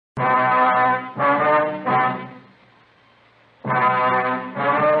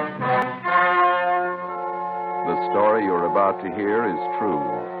true.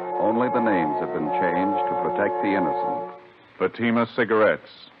 Only the names have been changed to protect the innocent. Fatima Cigarettes,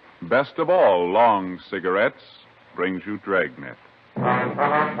 best of all long cigarettes, brings you Dragnet.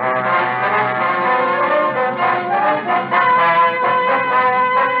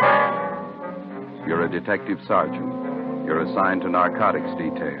 You're a detective sergeant. You're assigned to narcotics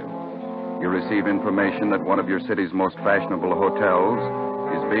detail. You receive information that one of your city's most fashionable hotels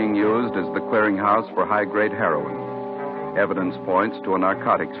is being used as the clearinghouse for high-grade heroin. Evidence points to a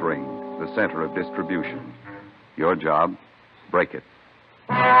narcotics ring, the center of distribution. Your job, break it.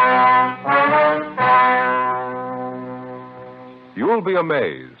 You'll be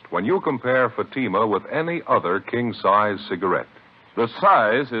amazed when you compare Fatima with any other king-size cigarette. The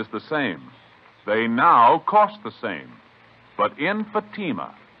size is the same. They now cost the same. But in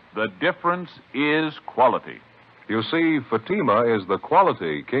Fatima, the difference is quality. You see, Fatima is the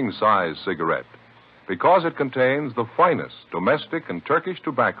quality king-size cigarette because it contains the finest domestic and Turkish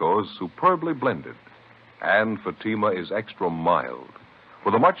tobaccos superbly blended. And Fatima is extra mild,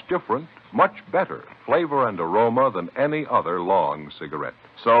 with a much different, much better flavor and aroma than any other long cigarette.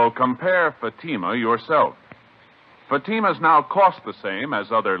 So compare Fatima yourself. Fatimas now cost the same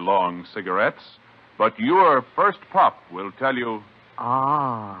as other long cigarettes, but your first puff will tell you...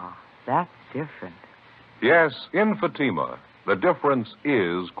 Ah, that's different. Yes, in Fatima, the difference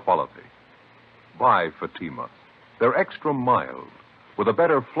is quality. Buy Fatima. They're extra mild, with a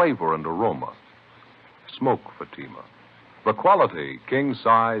better flavor and aroma. Smoke Fatima, the quality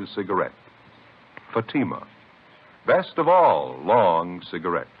king-size cigarette. Fatima, best of all long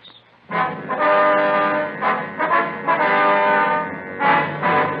cigarettes.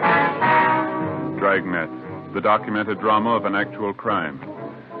 Dragnet, the documented drama of an actual crime.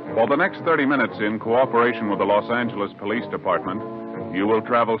 For the next 30 minutes, in cooperation with the Los Angeles Police Department, you will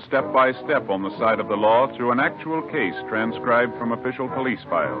travel step by step on the side of the law through an actual case transcribed from official police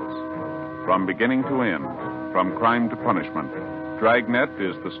files. From beginning to end, from crime to punishment, Dragnet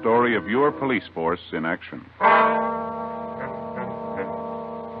is the story of your police force in action.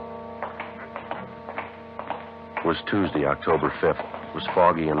 It was Tuesday, October 5th. It was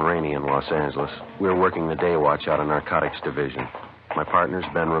foggy and rainy in Los Angeles. We were working the day watch out of Narcotics Division. My partner's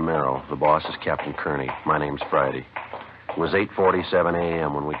Ben Romero. The boss is Captain Kearney. My name's Friday. It was 8:47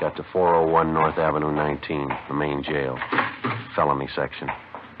 a.m. when we got to 401 North Avenue 19, the main jail. Felony section.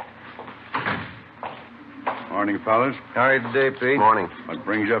 Morning, fellas. How are you today, Pete? Morning. What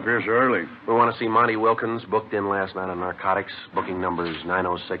brings you up here so early? We want to see Monty Wilkins, booked in last night on narcotics. Booking number's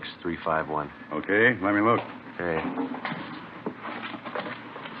 906-351. Okay, let me look. Okay.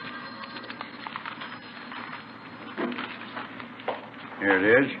 Here it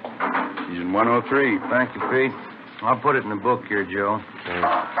is. He's in 103. Thank you, Pete. I'll put it in the book here, Joe. Okay.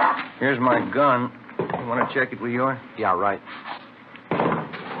 Here's my gun. You want to check it with yours? Yeah, right.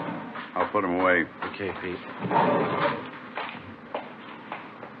 I'll put him away. Okay, Pete.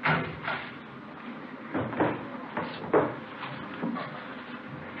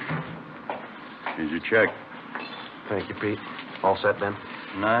 Here's your check. Thank you, Pete. All set, then?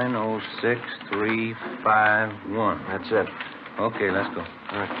 906-351. That's it. Okay, let's go.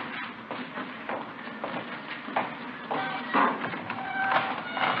 All right.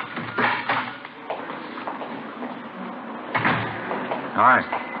 All right.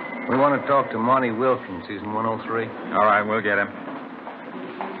 We want to talk to Monty Wilkins. He's in 103. All right, we'll get him.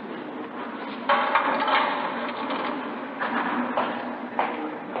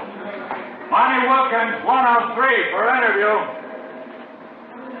 Monty Wilkins, 103 for interview.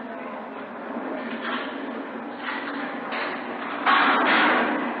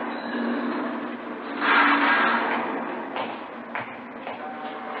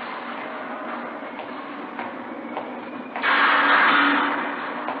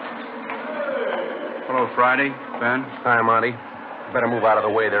 Hello, Friday. Ben? Hi, Monty. Better move out of the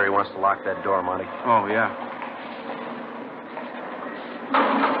way there. He wants to lock that door, Monty. Oh, yeah.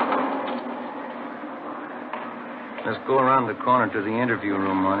 Let's go around the corner to the interview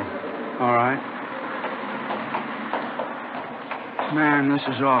room, Monty. All right. Man, this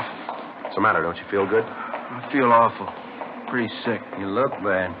is awful. What's the matter? Don't you feel good? I feel awful. Pretty sick. You look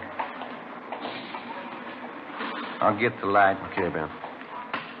bad. I'll get the light. Okay, Ben.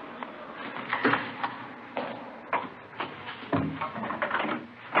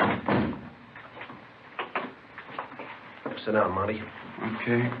 Sit down, Monty.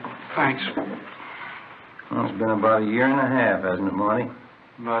 Okay. Thanks. Well, it's been about a year and a half, hasn't it, Monty?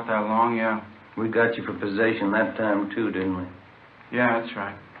 About that long, yeah. We got you for possession that time, too, didn't we? Yeah, that's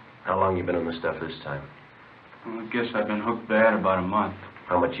right. How long you been on this stuff this time? Well, I guess I've been hooked bad about a month.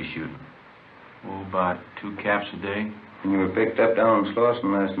 How much you shooting? Oh, about 2 caps a day. When you were picked up down in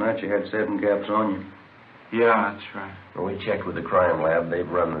Slauson last night, you had 7 caps on you. Yeah, that's right. Well, we checked with the crime lab. They've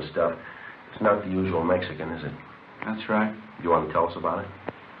run the stuff. It's not the usual Mexican, is it? That's right. You want to tell us about it?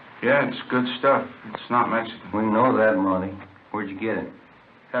 Yeah, it's good stuff. It's not Mexican. We know that, Monty. Where'd you get it?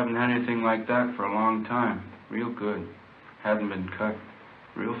 Haven't had anything like that for a long time. Real good. Hadn't been cut.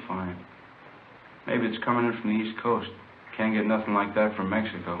 Real fine. Maybe it's coming in from the East Coast. Can't get nothing like that from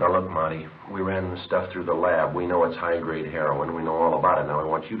Mexico. Now, look, Monty, we ran the stuff through the lab. We know it's high-grade heroin. We know all about it. Now, I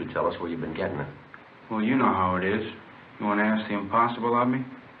want you to tell us where you've been getting it. Well, you know how it is. You want to ask the impossible of me?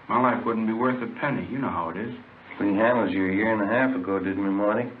 My life wouldn't be worth a penny. You know how it is. We handled you a year and a half ago, didn't we,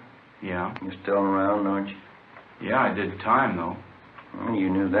 Monty? Yeah. You're still around, aren't you? Yeah, I did time, though. Well, you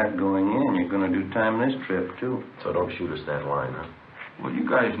knew that going in. You're going to do time this trip, too. So don't shoot us that line, huh? Well, you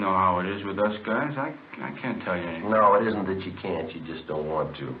guys know how it is with us guys. I can't tell you anything. No, it isn't that you can't. You just don't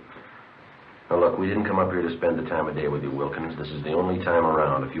want to. Now, look, we didn't come up here to spend the time of day with you, Wilkins. This is the only time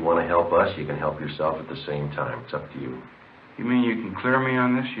around. If you want to help us, you can help yourself at the same time. It's up to you. You mean you can clear me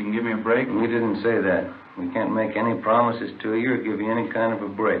on this? You can give me a break? We didn't say that. We can't make any promises to you or give you any kind of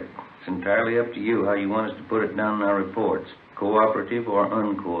a break. It's entirely up to you how you want us to put it down in our reports, cooperative or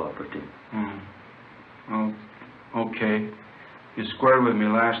uncooperative. Well, okay. You squared with me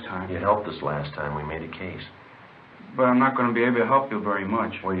last time. You helped us last time. We made a case. But I'm not going to be able to help you very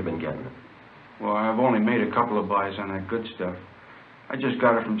much. Where you been getting it? Well, I've only made a couple of buys on that good stuff. I just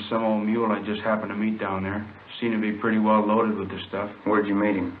got it from some old mule I just happened to meet down there. Seemed to be pretty well loaded with the stuff. Where'd you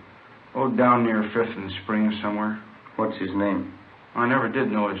meet him? Oh, down near 5th and Spring somewhere. What's his name? I never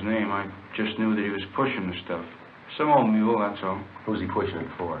did know his name. I just knew that he was pushing the stuff. Some old mule, that's all. Who's he pushing it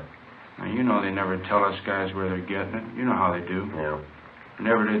for? Now, you know they never tell us guys where they're getting it. You know how they do. Yeah. I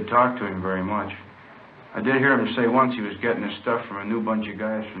never did talk to him very much. I did hear him say once he was getting his stuff from a new bunch of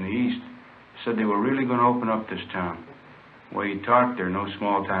guys from the East. Said they were really going to open up this town. The way he talked, they're no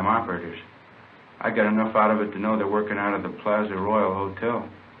small-time operators. I got enough out of it to know they're working out of the Plaza Royal Hotel.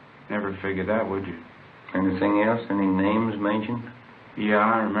 Never figured that, would you? Anything else? Any names mentioned? Yeah,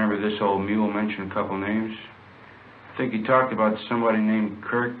 I remember this old mule mentioned a couple names. I think he talked about somebody named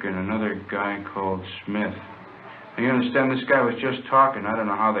Kirk and another guy called Smith. Now, you understand, this guy was just talking. I don't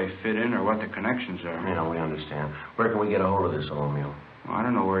know how they fit in or what the connections are. Yeah, we understand. Where can we get a hold of this old mule? Well, I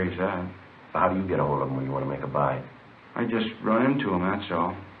don't know where he's at. How do you get a hold of him when you want to make a buy? I just run into him, that's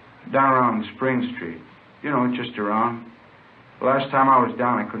all. Down around Spring Street. You know, just around. The last time I was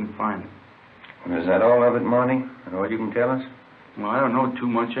down, I couldn't find him. And is that all of it, Monty? All you can tell us? Well, I don't know too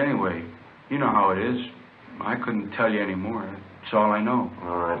much anyway. You know how it is. I couldn't tell you any more. That's all I know.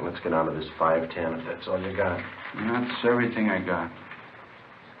 All right, let's get on to this 510 if that's all you got. And that's everything I got.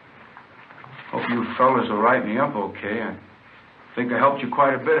 Hope you fellas will write me up okay. I think I helped you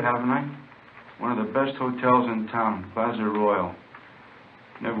quite a bit, haven't I? One of the best hotels in town, Plaza Royal.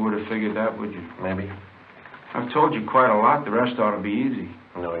 Never would have figured that, would you? Maybe. I've told you quite a lot. The rest ought to be easy.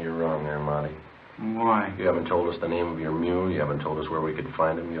 No, you're wrong there, Monty. Why? You haven't told us the name of your mule. You haven't told us where we could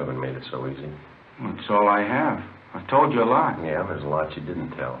find him. You haven't made it so easy. That's all I have. I've told you a lot. Yeah, there's a lot you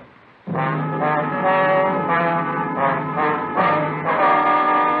didn't tell.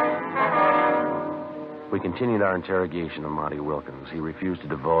 We continued our interrogation of Monty Wilkins. He refused to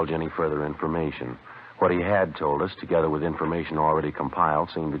divulge any further information. What he had told us, together with information already compiled,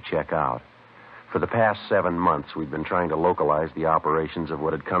 seemed to check out. For the past 7 months, we'd been trying to localize the operations of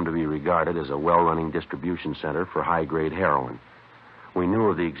what had come to be regarded as a well-running distribution center for high-grade heroin. We knew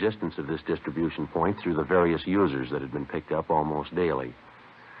of the existence of this distribution point through the various users that had been picked up almost daily.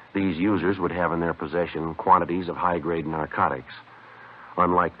 These users would have in their possession quantities of high-grade narcotics.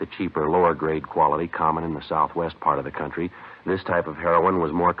 Unlike the cheaper, lower-grade quality common in the southwest part of the country, this type of heroin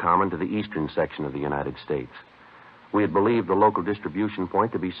was more common to the eastern section of the United States. We had believed the local distribution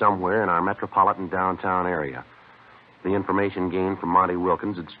point to be somewhere in our metropolitan downtown area. The information gained from Monty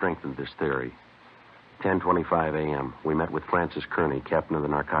Wilkins had strengthened this theory. 10:25 a.m. We met with Francis Kearney, captain of the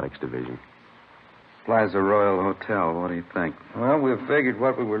Narcotics Division. Plaza Royal Hotel, what do you think? Well, we've figured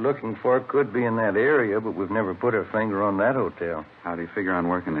what we were looking for could be in that area, but we've never put our finger on that hotel. How do you figure on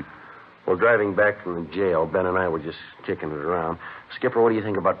working it? Well, driving back from the jail, Ben and I were just kicking it around. Skipper, what do you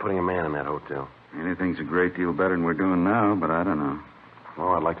think about putting a man in that hotel? Anything's a great deal better than we're doing now, but I don't know.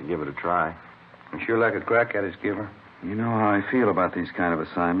 Well, I'd like to give it a try. You sure like a crack at it, Skipper? You know how I feel about these kind of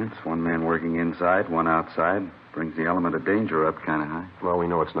assignments. One man working inside, one outside. Brings the element of danger up kind of high. Well, we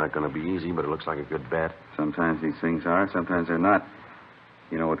know it's not going to be easy, but it looks like a good bet. Sometimes these things are, sometimes they're not.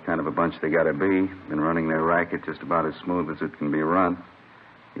 You know what kind of a bunch they got to be. Been running their racket just about as smooth as it can be run.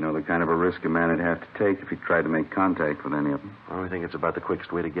 You know the kind of a risk a man would have to take if he tried to make contact with any of them. Well, I think it's about the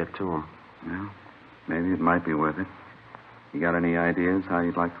quickest way to get to them. Well, maybe it might be worth it. You got any ideas how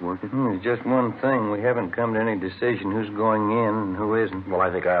you'd like to work it? There's just one thing. We haven't come to any decision who's going in and who isn't. Well, I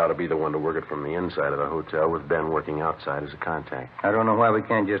think I ought to be the one to work it from the inside of the hotel with Ben working outside as a contact. I don't know why we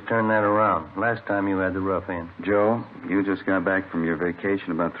can't just turn that around. Last time you had the rough end. Joe, you just got back from your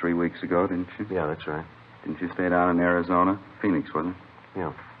vacation about 3 weeks ago, didn't you? Yeah, that's right. Didn't you stay down in Arizona? Phoenix, wasn't it?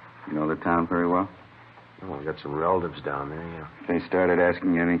 Yeah. You know the town very well? Oh, I've got some relatives down there, yeah. If they started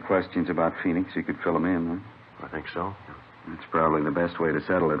asking you any questions about Phoenix, you could fill them in, huh? I think so. That's probably the best way to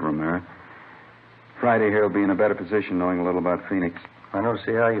settle it, Romero. Friday here will be in a better position knowing a little about Phoenix. I don't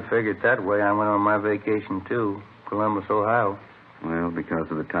see how you figured that way. I went on my vacation, too. Columbus, Ohio. Well, because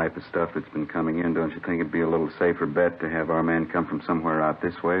of the type of stuff that's been coming in, don't you think it'd be a little safer bet to have our men come from somewhere out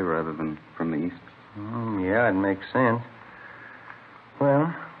this way rather than from the east? Yeah, it makes sense.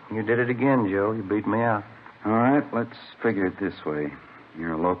 Well, you did it again, Joe. You beat me out. All right, let's figure it this way.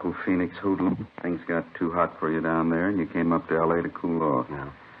 You're a local Phoenix hoodlum. Things got too hot for you down there, and you came up to L.A. to cool off. Yeah.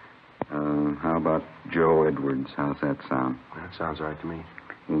 How about Joe Edwards? How's that sound? That sounds right to me.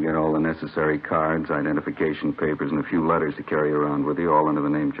 We'll get all the necessary cards, identification papers, and a few letters to carry around with you, all under the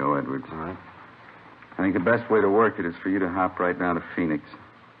name Joe Edwards. All right. I think the best way to work it is for you to hop right down to Phoenix.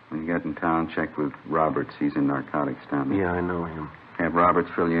 When you get in town, check with Roberts. He's in narcotics down there. Yeah, I know him. Have Roberts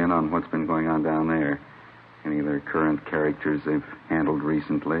fill you in on what's been going on down there. Any of their current characters they've handled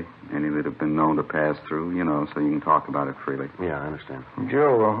recently. Any that have been known to pass through, so you can talk about it freely. Yeah, I understand.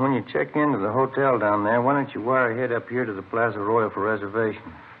 Joe, when you check into the hotel down there, why don't you wire ahead up here to the Plaza Royal for reservation?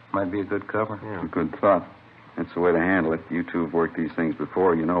 Might be a good cover. Yeah. A good thought. That's the way to handle it. You two have worked these things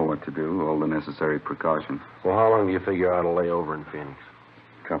before. You know what to do, all the necessary precautions. Well, how long do you figure out to lay over in Phoenix?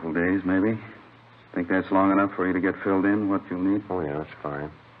 A couple days, maybe. Think that's long enough for you to get filled in, what you'll need? Oh, yeah, that's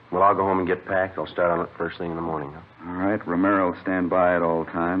fine. Well, I'll go home and get packed. I'll start on it first thing in the morning. Huh? All right. Romero will stand by at all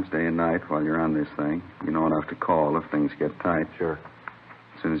times, day and night, while you're on this thing. You know enough to call if things get tight. Sure.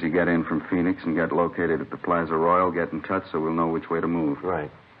 As soon as you get in from Phoenix and get located at the Plaza Royal, get in touch so we'll know which way to move. Right.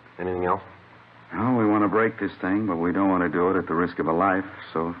 Anything else? Oh, we want to break this thing, but we don't want to do it at the risk of a life.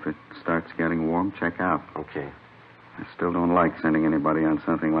 So if it starts getting warm, check out. Okay. I still don't like sending anybody on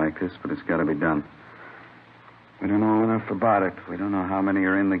something like this, but it's got to be done. We don't know enough about it. We don't know how many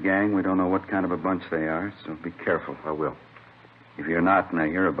are in the gang. We don't know what kind of a bunch they are, so be careful. I will. If you're not and I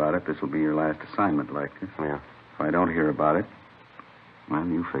hear about it, this will be your last assignment like this. Yeah. If I don't hear about it, well,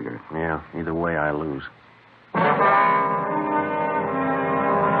 you figure it. Yeah, either way, I lose.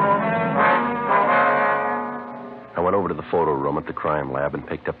 I went over to the photo room at the crime lab and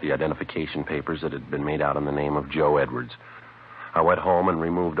picked up the identification papers that had been made out in the name of Joe Edwards. I went home and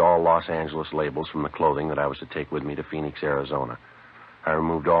removed all Los Angeles labels from the clothing that I was to take with me to Phoenix, Arizona. I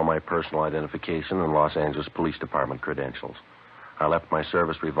removed all my personal identification and Los Angeles Police Department credentials. I left my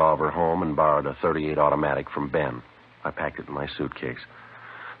service revolver home and borrowed a .38 automatic from Ben. I packed it in my suitcase.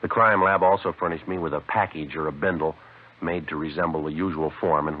 The crime lab also furnished me with a package or a bindle made to resemble the usual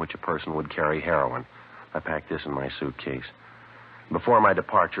form in which a person would carry heroin. I packed this in my suitcase. Before my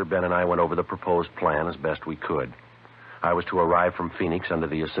departure, Ben and I went over the proposed plan as best we could. I was to arrive from Phoenix under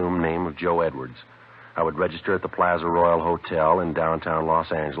the assumed name of Joe Edwards. I would register at the Plaza Royal Hotel in downtown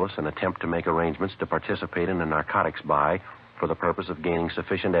Los Angeles and attempt to make arrangements to participate in a narcotics buy for the purpose of gaining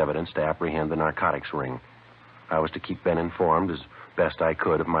sufficient evidence to apprehend the narcotics ring. I was to keep Ben informed as best I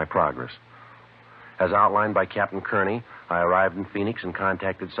could of my progress. As outlined by Captain Kearney, I arrived in Phoenix and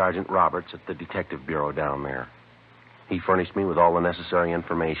contacted Sergeant Roberts at the Detective Bureau down there. He furnished me with all the necessary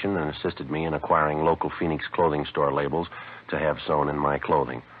information and assisted me in acquiring local Phoenix clothing store labels to have sewn in my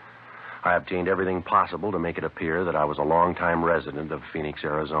clothing. I obtained everything possible to make it appear that I was a long-time resident of Phoenix,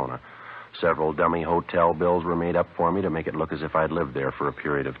 Arizona. Several dummy hotel bills were made up for me to make it look as if I'd lived there for a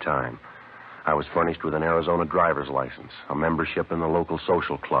period of time. I was furnished with an Arizona driver's license, a membership in the local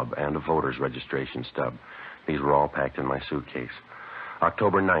social club, and a voter's registration stub. These were all packed in my suitcase.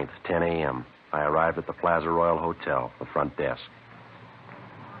 October 9th, 10 a.m., I arrived at the Plaza Royal Hotel, the front desk.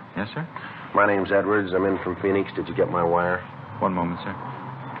 Yes, sir? My name's Edwards. I'm in from Phoenix. Did you get my wire? One moment, sir.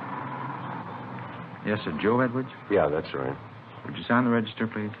 Yes, sir. Joe Edwards? Yeah, that's right. Would you sign the register,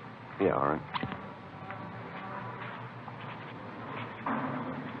 please? Yeah, all right.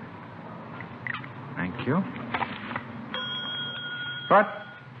 Thank you. Bart?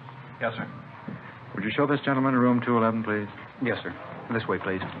 Yes, sir. Would you show this gentleman to room 211, please? Yes, sir. This way,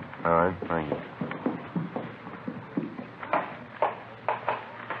 please. All right, thank you.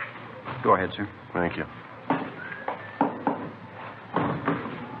 Go ahead, sir. Thank you.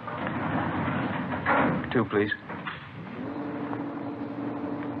 Two, please.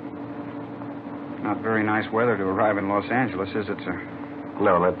 Not very nice weather to arrive in Los Angeles, is it, sir?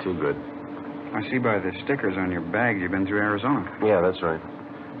 No, not too good. I see by the stickers on your bags you've been through Arizona. Yeah, that's right.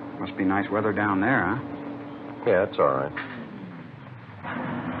 Must be nice weather down there, huh? Yeah, it's all right.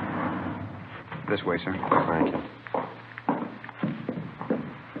 This way, sir. Thank you.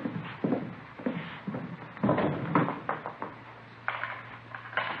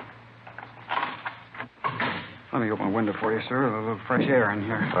 Let me open a window for you, sir. A little fresh air in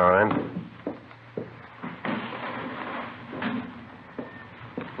here. All right.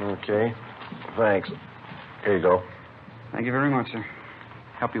 Okay. Thanks. Here you go. Thank you very much, sir.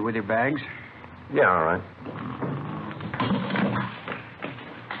 Help you with your bags? Yeah, all right.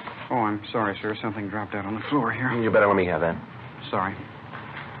 Oh, I'm sorry, sir. Something dropped out on the floor here. You better let me have that. Sorry.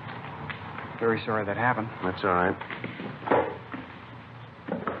 Very sorry that happened. That's all right.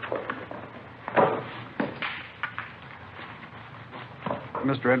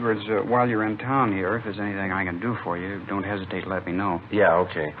 Mr. Edwards, while you're in town here, if there's anything I can do for you, don't hesitate to let me know. Yeah,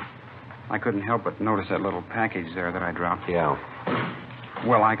 okay. I couldn't help but notice that little package there that I dropped. Yeah.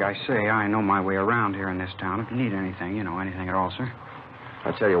 Well, like I say, I know my way around here in this town. If you need anything, anything at all, sir.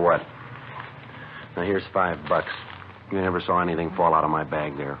 I'll tell you what. Now, here's $5. You never saw anything fall out of my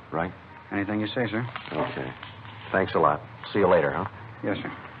bag there, right? Anything you say, sir. Okay. Thanks a lot. See you later, huh? Yes,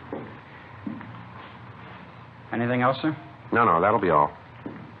 sir. Anything else, sir? No, that'll be all.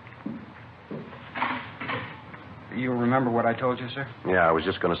 You remember what I told you, sir? Yeah, I was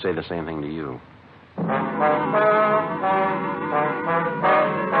just going to say the same thing to you.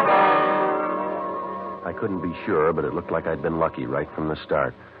 I couldn't be sure, but it looked like I'd been lucky right from the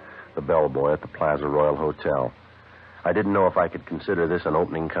start. The bellboy at the Plaza Royal Hotel. I didn't know if I could consider this an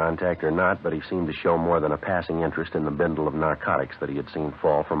opening contact or not, but he seemed to show more than a passing interest in the bindle of narcotics that he had seen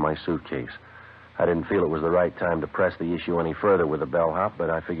fall from my suitcase. I didn't feel it was the right time to press the issue any further with the bellhop, but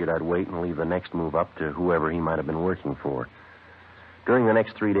I figured I'd wait and leave the next move up to whoever he might have been working for. During the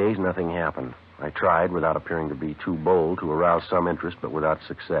next 3 days, nothing happened. I tried, without appearing to be too bold, to arouse some interest, but without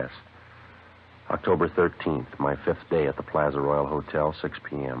success. October 13th, my 5th day at the Plaza Royal Hotel, 6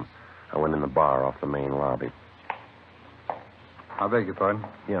 p.m. I went in the bar off the main lobby. I beg your pardon?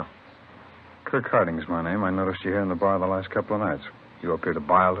 Yeah. Kirk Harding's my name. I noticed you here in the bar the last couple of nights. You up here to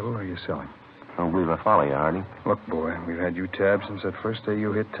buy a little, or are you selling? I don't believe I follow you, Harding. Look, boy, we've had you tabbed since that first day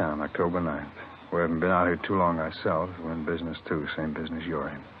you hit town, October 9th. We haven't been out here too long ourselves. We're in business, too. Same business you're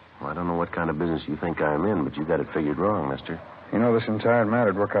in. Well, I don't know what kind of business you think I'm in, but you got it figured wrong, mister. You know, this entire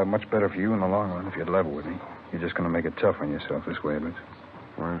matter would work out much better for you in the long run if you'd level with me. You're just going to make it tough on yourself this way, Edwards.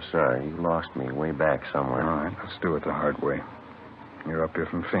 Well, I'm sorry. You lost me way back somewhere. All right, let's do it the hard way. You're up here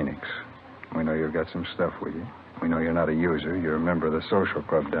from Phoenix. We know you've got some stuff with you. We know you're not a user. You're a member of the social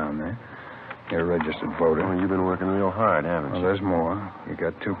club down there. You're a registered voter. Well, you've been working real hard, haven't you? Well, there's more. You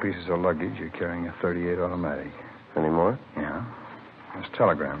got 2 pieces of luggage. You're carrying a .38 automatic. Any more? Yeah. There's a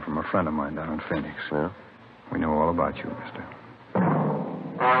telegram from a friend of mine down in Phoenix. Yeah? We know all about you, mister.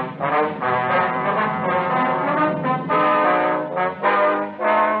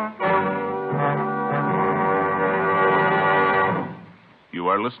 You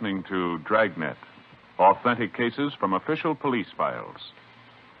are listening to Dragnet, authentic cases from official police files.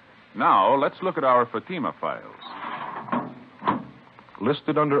 Now, let's look at our Fatima files.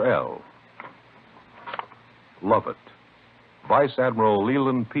 Listed under L. Lovett. Vice Admiral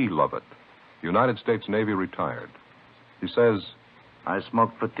Leland P. Lovett, United States Navy, retired. He says, I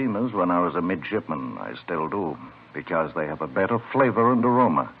smoked Fatimas when I was a midshipman. I still do, because they have a better flavor and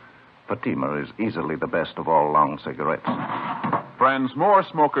aroma. Fatima is easily the best of all long cigarettes. Friends, more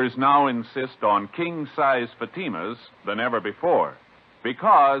smokers now insist on king-size Fatimas than ever before,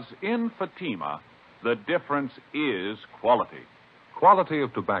 because in Fatima, the difference is quality. quality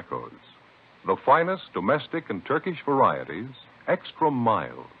of tobaccos. The finest domestic and Turkish varieties, extra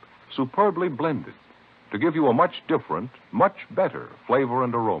mild, superbly blended, to give you a much different, much better flavor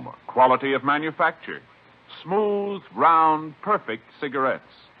and aroma. Quality of manufacture. Smooth, round, perfect cigarettes.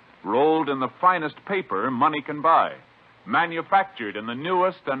 Rolled in the finest paper money can buy. Manufactured in the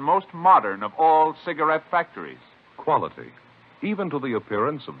newest and most modern of all cigarette factories. Quality, even to the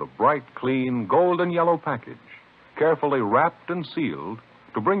appearance of the bright, clean, golden yellow package, carefully wrapped and sealed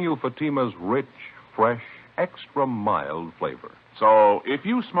to bring you Fatima's rich, fresh, extra mild flavor. So, if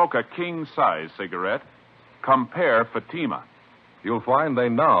you smoke a king-size cigarette, compare Fatima. You'll find they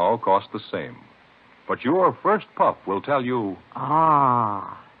now cost the same. But your first puff will tell you...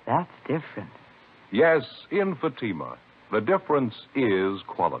 Ah, that's different. Yes, in Fatima, the difference is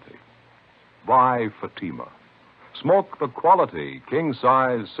quality. Buy Fatima. Smoke the quality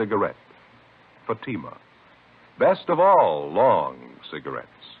king-size cigarette. Fatima. Best of all long cigarettes.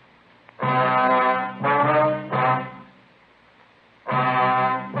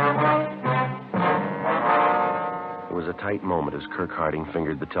 a tight moment as Kirk Harding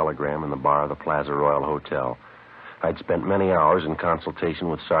fingered the telegram in the bar of the Plaza Royal Hotel. I'd spent many hours in consultation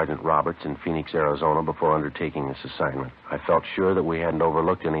with Sergeant Roberts in Phoenix, Arizona, before undertaking this assignment. I felt sure that we hadn't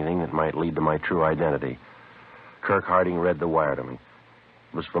overlooked anything that might lead to my true identity. Kirk Harding read the wire to me.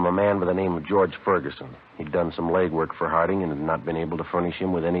 It was from a man by the name of George Ferguson. He'd done some legwork for Harding and had not been able to furnish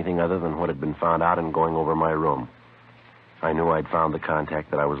him with anything other than what had been found out in going over my room. I knew I'd found the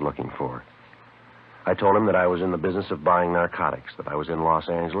contact that I was looking for. I told him that I was in the business of buying narcotics, that I was in Los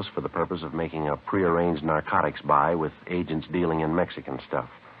Angeles for the purpose of making a prearranged narcotics buy with agents dealing in Mexican stuff.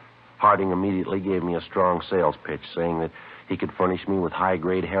 Harding immediately gave me a strong sales pitch, saying that he could furnish me with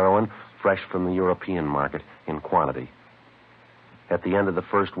high-grade heroin fresh from the European market in quantity. At the end of the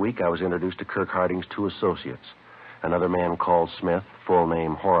first week, I was introduced to Kirk Harding's two associates, another man called Smith, full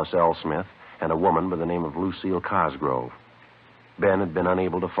name Horace L. Smith, and a woman by the name of Lucille Cosgrove. Ben had been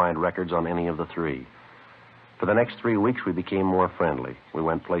unable to find records on any of the three. For the next 3 weeks, we became more friendly. We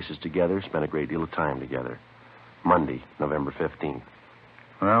went places together, spent a great deal of time together. Monday, November 15th.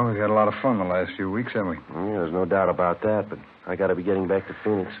 Well, we've had a lot of fun the last few weeks, haven't we? Yeah, there's no doubt about that, but I got to be getting back to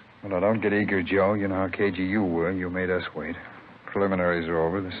Phoenix. Well, now, don't get eager, Joe. You know how cagey you were. You made us wait. Preliminaries are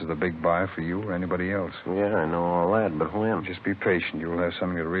over. This is the big buy for you or anybody else. Yeah, I know all that, but when? Just be patient. You'll have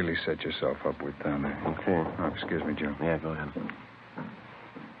something to really set yourself up with down there. Okay. Oh, excuse me, Joe. Yeah, go ahead.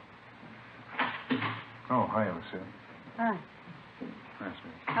 Oh, hi, Lucille. Hi. Nice to meet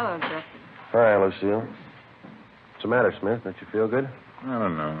you. Hello, Jeff. Hi, Lucille. What's the matter, Smith? Don't you feel good? I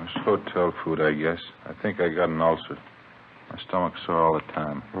don't know. It's hotel food, I guess. I think I got an ulcer. My stomach's sore all the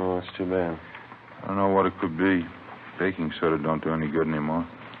time. Oh, that's too bad. I don't know what it could be. Baking soda don't do any good anymore.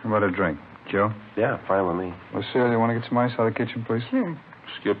 How about a drink? Joe? Yeah, fine with me. Lucille, you want to get some ice out of the kitchen, please? Sure.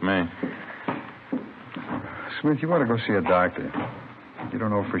 Skip me. Smith, you want to go see a doctor. You don't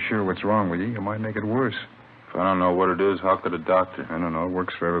know for sure what's wrong with you. You might make it worse. If I don't know what it is, how could a doctor? I don't know. It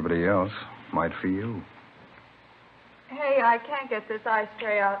works for everybody else. Might for you. Hey, I can't get this ice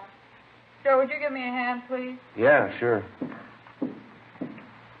tray out. Joe, would you give me a hand, please? Yeah, sure.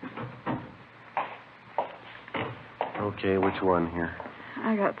 Okay, which one here?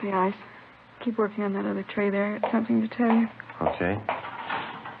 I got the ice. Keep working on that other tray there. It's something to tell you. Okay.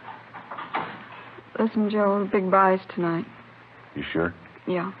 Listen, Joe, the big buy's tonight. You sure?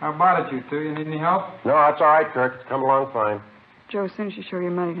 Yeah. How about it, you two? You need any help? No, that's all right, Kirk. It's come along fine. Joe, as soon as you show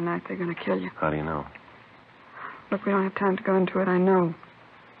your money tonight, they're going to kill you. How do you know? Look, we don't have time to go into it, I know.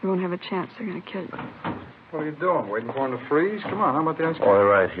 You won't have a chance. They're going to kill you. What are you doing? Waiting for him to freeze? Come on, how about the ice cream? Oh, they're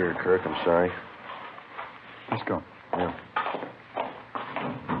right here, Kirk. I'm sorry. Let's go. Yeah.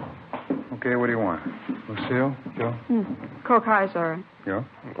 Okay, what do you want? Lucille? Joe? Coke high's all right. Joe?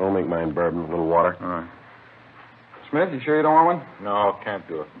 I'll make mine bourbon, a little water. All right. Smith, you sure you don't want one? No, can't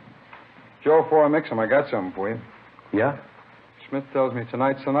do it. Joe, before I mix them, I got something for you. Yeah? Smith tells me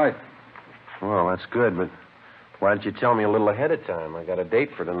tonight's the night. Well, that's good, but why didn't you tell me a little ahead of time? I got a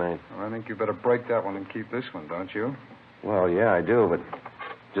date for tonight. Well, I think you better break that one and keep this one, don't you? Well, yeah, I do, but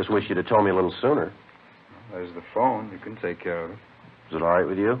just wish you'd have told me a little sooner. There's the phone. You can take care of it. Is it all right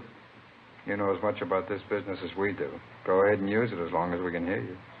with you? You know as much about this business as we do. Go ahead and use it as long as we can hear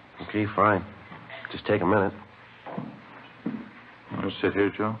you. Okay, fine. Just take a minute. Want to sit here,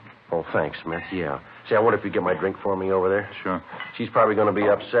 Joe? Oh, thanks, Smith. Yeah. Say, I wonder if you get my drink for me over there. Sure. She's probably going to be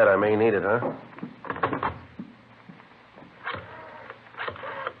upset. I may need it, huh?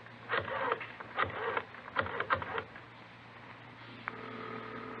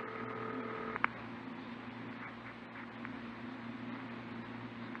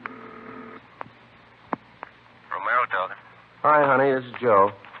 Romero talking. Hi, honey. This is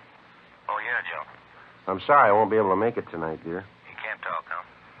Joe. Oh, yeah, Joe. I'm sorry I won't be able to make it tonight, dear. You can't talk, huh?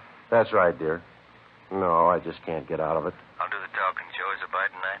 That's right, dear. No, I just can't get out of it. I'll do the talking, Joe. Is it by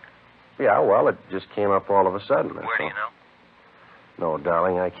tonight? Yeah, well, it just came up all of a sudden. Where do you know? No,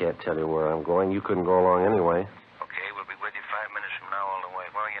 darling, I can't tell you where I'm going. You couldn't go along anyway. Okay, we'll be with you 5 minutes from now all the way.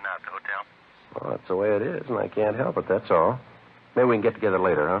 Where are you now, at the hotel? Well, that's the way it is, and I can't help it, that's all. Maybe we can get together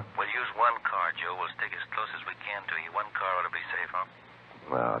later, huh? We'll use one car, Joe. We'll stick as close as we can to you. One car ought to be safe, huh?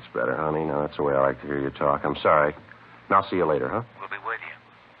 Well, that's better, honey. Now, that's the way I like to hear you talk. I'm sorry. And I'll see you later, huh? We'll be with you.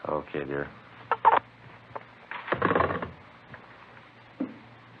 Okay, dear.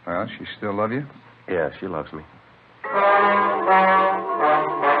 Well, she still love you? Yeah, she loves me.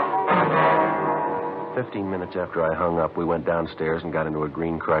 15 minutes after I hung up, we went downstairs and got into a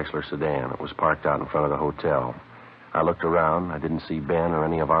green Chrysler sedan. It was parked out in front of the hotel. I looked around. I didn't see Ben or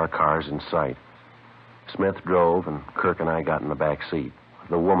any of our cars in sight. Smith drove, and Kirk and I got in the back seat.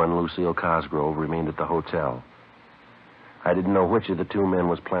 The woman, Lucille Cosgrove, remained at the hotel. I didn't know which of the two men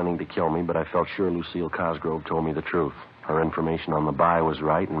was planning to kill me, but I felt sure Lucille Cosgrove told me the truth. Her information on the buy was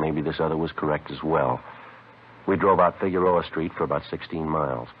right, and maybe this other was correct as well. We drove out Figueroa Street for about 16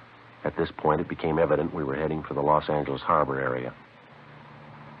 miles. At this point, it became evident we were heading for the Los Angeles harbor area.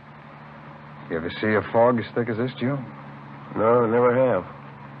 You ever see a fog as thick as this, Joe? No, never have.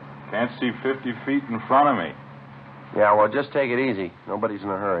 Can't see 50 feet in front of me. Yeah, well, just take it easy. Nobody's in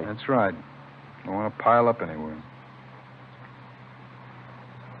a hurry. That's right. Don't want to pile up anywhere.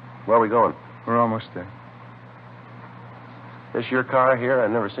 Where are we going? We're almost there. This your car here? I've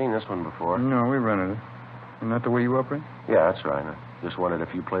never seen this one before. No, we rented it. Isn't that the way you operate? Yeah, that's right. I just wondered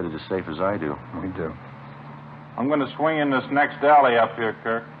if you played it as safe as I do. We do. I'm going to swing in this next alley up here,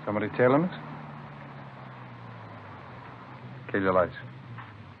 Kirk. Somebody tailing us? Kill your lights.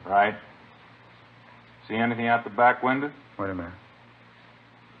 Right. See anything out the back window? Wait a minute.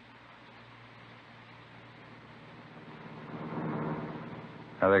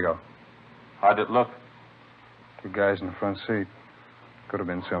 How'd they go? How'd it look? Two guys in the front seat. Could have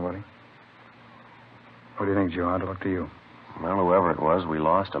been somebody. What do you think, Joe? How'd it look to you? Well, whoever it was, we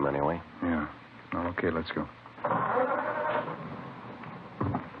lost him anyway. Yeah. Well, okay, let's go.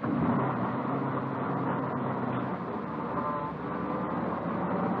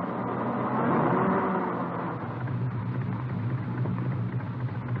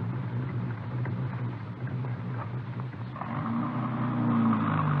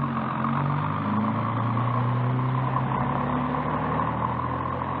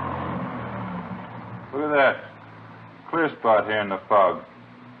 Look at that. Clear spot here in the fog.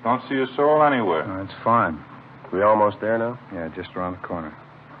 Don't see a soul anywhere. No, it's fine. We almost there now? Yeah, just around the corner.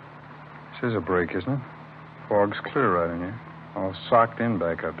 This is a break, isn't it? Fog's clear right in here. All socked in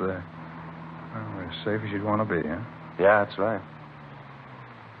back up there. Well, we're as safe as you'd want to be, huh? Yeah, that's right.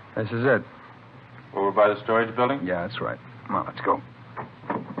 This is it. Over by the storage building? Yeah, that's right. Come on, let's go.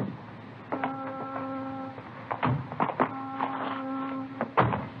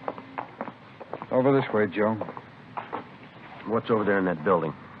 Over this way, Joe. What's over there in that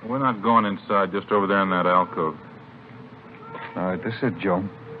building? We're not going inside, just over there in that alcove. All right, this is it, Joe.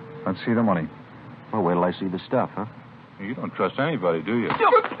 Let's see the money. Well, wait till I see the stuff, huh? You don't trust anybody, do you?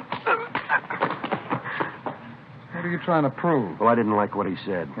 What are you trying to prove? Well, I didn't like what he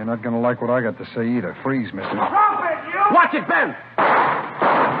said. You're not going to like what I got to say either. Freeze, mister. Drop it, you! Watch it, Ben!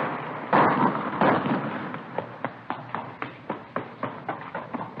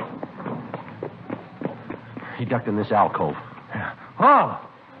 He ducked in this alcove. Oh,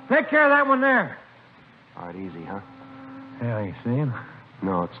 take care of that one there. All right, easy, huh? Yeah, you see him?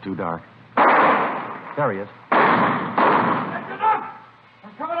 No, it's too dark. There he is. That's enough!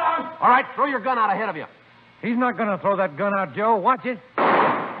 I'm coming out. All right, throw your gun out ahead of you. He's not going to throw that gun out, Joe. Watch it.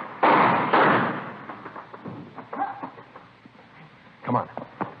 Come on.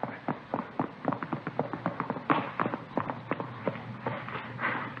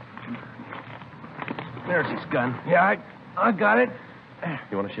 There's his gun. Yeah, I got it.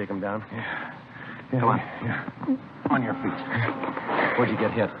 You want to shake him down? Yeah. Come on. Yeah. On your feet. Where'd you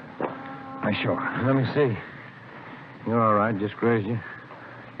get hit? I sure. Let me see. You're all right. Just grazed you.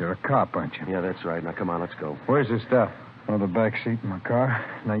 You're a cop, aren't you? Yeah, that's right. Now, come on, let's go. Where's the stuff? On the back seat in my car.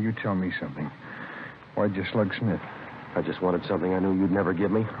 Now, you tell me something. Why'd you slug Smith? I just wanted something I knew you'd never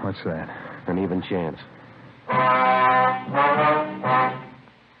give me. What's that? An even chance.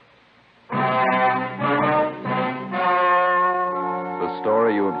 The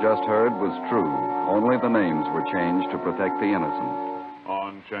story you have just heard was true. Only the names were changed to protect the innocent.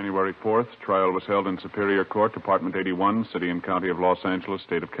 On January 4th, trial was held in Superior Court, Department 81, City and County of Los Angeles,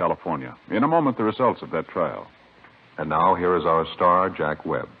 State of California. In a moment, the results of that trial. And now, here is our star, Jack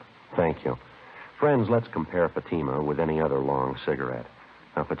Webb. Thank you. Friends, let's compare Fatima with any other long cigarette.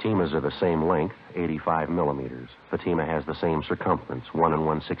 Now, Fatimas are the same length, 85 millimeters. Fatima has the same circumference, 1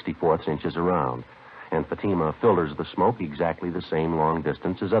 1/64 inches around. And Fatima filters the smoke exactly the same long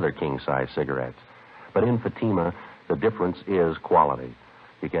distance as other king-size cigarettes. But in Fatima, the difference is quality.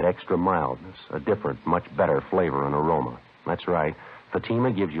 You get extra mildness, a different, much better flavor and aroma. That's right.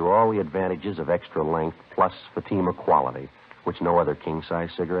 Fatima gives you all the advantages of extra length plus Fatima quality, which no other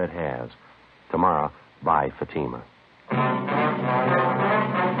king-size cigarette has. Tomorrow, buy Fatima.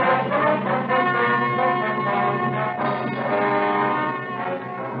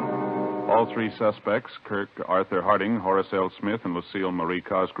 All three suspects, Kirk Arthur Harding, Horace L. Smith, and Lucille Marie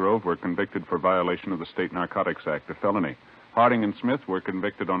Cosgrove, were convicted for violation of the State Narcotics Act, a felony. Harding and Smith were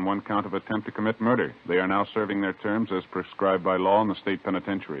convicted on one count of attempt to commit murder. They are now serving their terms as prescribed by law in the state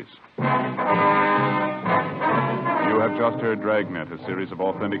penitentiaries. You have just heard Dragnet, a series of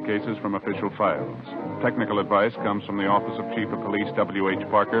authentic cases from official files. Technical advice comes from the Office of Chief of Police W.H.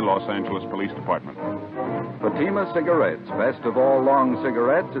 Parker, Los Angeles Police Department. Fatima Cigarettes, best of all long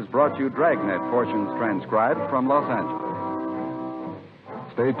cigarettes, has brought you Dragnet portions transcribed from Los Angeles.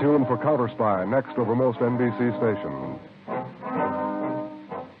 Stay tuned for Counter Spy next over most NBC stations.